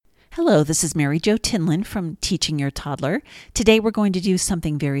Hello, this is Mary Jo Tinlin from Teaching Your Toddler. Today we're going to do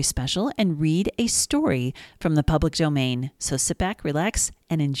something very special and read a story from the public domain. So sit back, relax,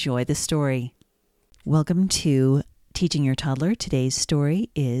 and enjoy the story. Welcome to Teaching Your Toddler. Today's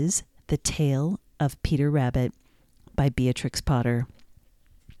story is The Tale of Peter Rabbit by Beatrix Potter.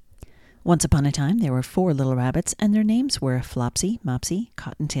 Once upon a time, there were 4 little rabbits, and their names were Flopsy, Mopsy,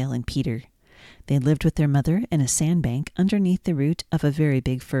 Cottontail, and Peter. They lived with their mother in a sandbank underneath the root of a very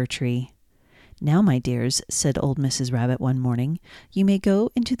big fir tree. "Now, my dears," said old Mrs. Rabbit one morning, "you may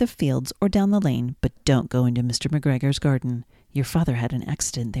go into the fields or down the lane, but don't go into Mr. McGregor's garden. Your father had an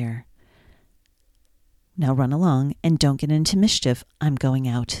accident there. Now run along, and don't get into mischief. I'm going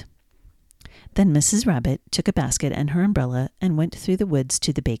out." Then Mrs. Rabbit took a basket and her umbrella and went through the woods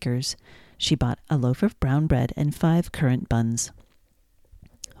to the baker's. She bought a loaf of brown bread and 5 currant buns.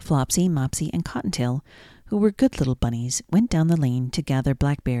 Flopsy, Mopsy, and Cottontail, who were good little bunnies, went down the lane to gather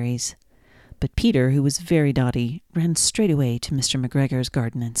blackberries. But Peter, who was very naughty, ran straight away to Mr. McGregor's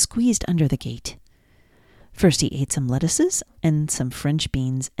garden and squeezed under the gate. First he ate some lettuces and some French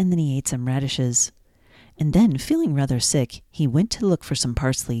beans, and then he ate some radishes. And then, feeling rather sick, he went to look for some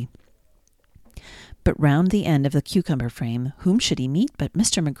parsley. But round the end of the cucumber frame, whom should he meet but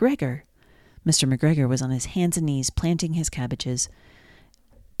Mr. McGregor? Mr. McGregor was on his hands and knees planting his cabbages,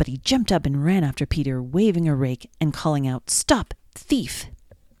 but he jumped up and ran after Peter, waving a rake and calling out, "Stop, thief!"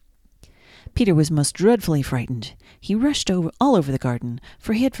 Peter was most dreadfully frightened. He rushed all over the garden,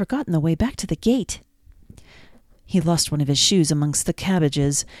 for he had forgotten the way back to the gate. He lost one of his shoes amongst the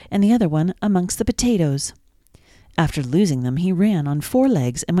cabbages, and the other one amongst the potatoes. After losing them, he ran on 4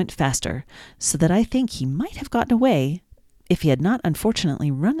 legs and went faster, so that I think he might have gotten away, if he had not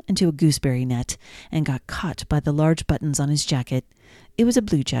unfortunately run into a gooseberry net and got caught by the large buttons on his jacket. It was a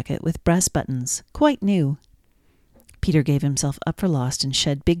blue jacket with brass buttons, quite new. Peter gave himself up for lost and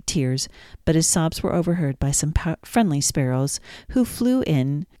shed big tears, but his sobs were overheard by some friendly sparrows, who flew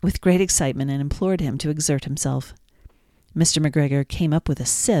in with great excitement and implored him to exert himself. Mr. McGregor came up with a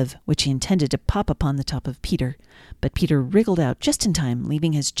sieve, which he intended to pop upon the top of Peter, but Peter wriggled out just in time,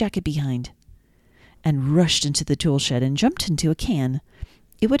 leaving his jacket behind, and rushed into the tool shed and jumped into a can.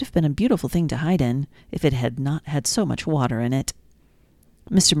 It would have been a beautiful thing to hide in, if it had not had so much water in it.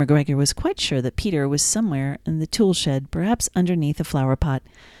 Mr. McGregor was quite sure that Peter was somewhere in the tool shed, perhaps underneath a flower pot.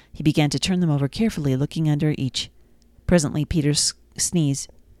 He began to turn them over carefully, looking under each. Presently Peter sneezed.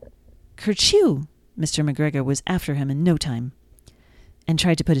 "Kerchew!" Mr. McGregor was after him in no time, and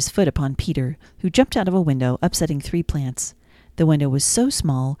tried to put his foot upon Peter, who jumped out of a window, upsetting 3 plants. The window was so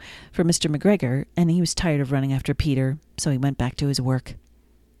small for Mr. McGregor, and he was tired of running after Peter, so he went back to his work.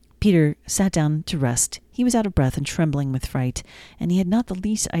 Peter sat down to rest. He was out of breath and trembling with fright, and he had not the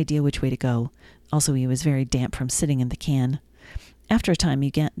least idea which way to go. Also, he was very damp from sitting in the can. After a time,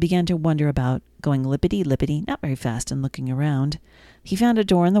 he began to wander about, going lippity-lippity, not very fast, and looking around. He found a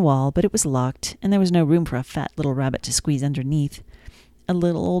door in the wall, but it was locked, and there was no room for a fat little rabbit to squeeze underneath. A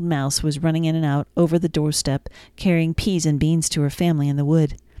little old mouse was running in and out over the doorstep, carrying peas and beans to her family in the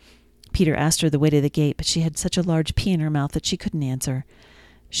wood. Peter asked her the way to the gate, but she had such a large pea in her mouth that she couldn't answer.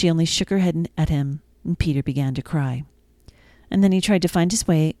 She only shook her head at him, and Peter began to cry. And then he tried to find his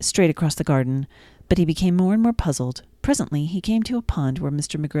way straight across the garden, but he became more and more puzzled. Presently he came to a pond where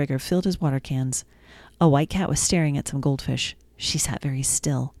Mr. McGregor filled his water cans. A white cat was staring at some goldfish. She sat very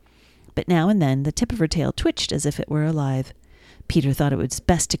still, but now and then the tip of her tail twitched as if it were alive. Peter thought it was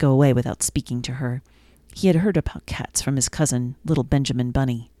best to go away without speaking to her. He had heard about cats from his cousin, little Benjamin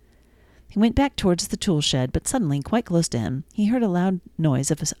Bunny. He went back towards the tool shed, but suddenly, quite close to him, he heard a loud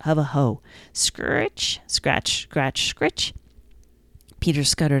noise of a hoe. Scritch, scratch, scratch, scritch. Peter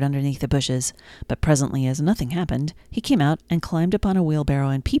scuttered underneath the bushes, but presently, as nothing happened, he came out and climbed upon a wheelbarrow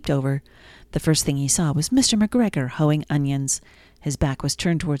and peeped over. The first thing he saw was Mr. McGregor hoeing onions. His back was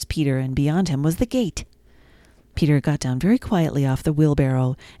turned towards Peter, and beyond him was the gate. Peter got down very quietly off the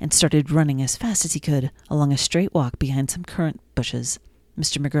wheelbarrow and started running as fast as he could along a straight walk behind some currant bushes.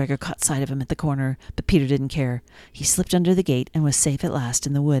 Mr. McGregor caught sight of him at the corner, but Peter didn't care. He slipped under the gate and was safe at last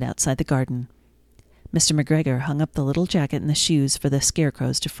in the wood outside the garden. Mr. McGregor hung up the little jacket and the shoes for the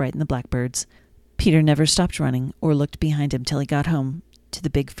scarecrows to frighten the blackbirds. Peter never stopped running or looked behind him till he got home to the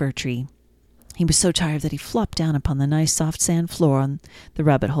big fir tree. He was so tired that he flopped down upon the nice soft sand floor on the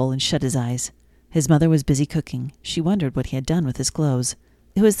rabbit hole and shut his eyes. His mother was busy cooking. She wondered what he had done with his clothes.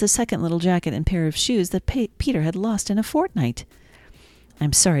 It was the second little jacket and pair of shoes that Peter had lost in a fortnight.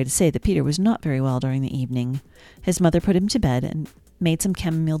 I'm sorry to say that Peter was not very well during the evening. His mother put him to bed and made some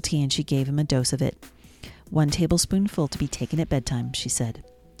chamomile tea, and she gave him a dose of it. 1 tablespoonful to be taken at bedtime, she said.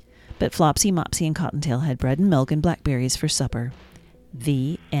 But Flopsy, Mopsy, and Cottontail had bread and milk and blackberries for supper.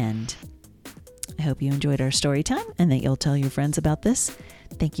 The end. I hope you enjoyed our story time and that you'll tell your friends about this.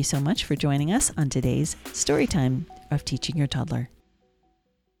 Thank you so much for joining us on today's story time of Teaching Your Toddler.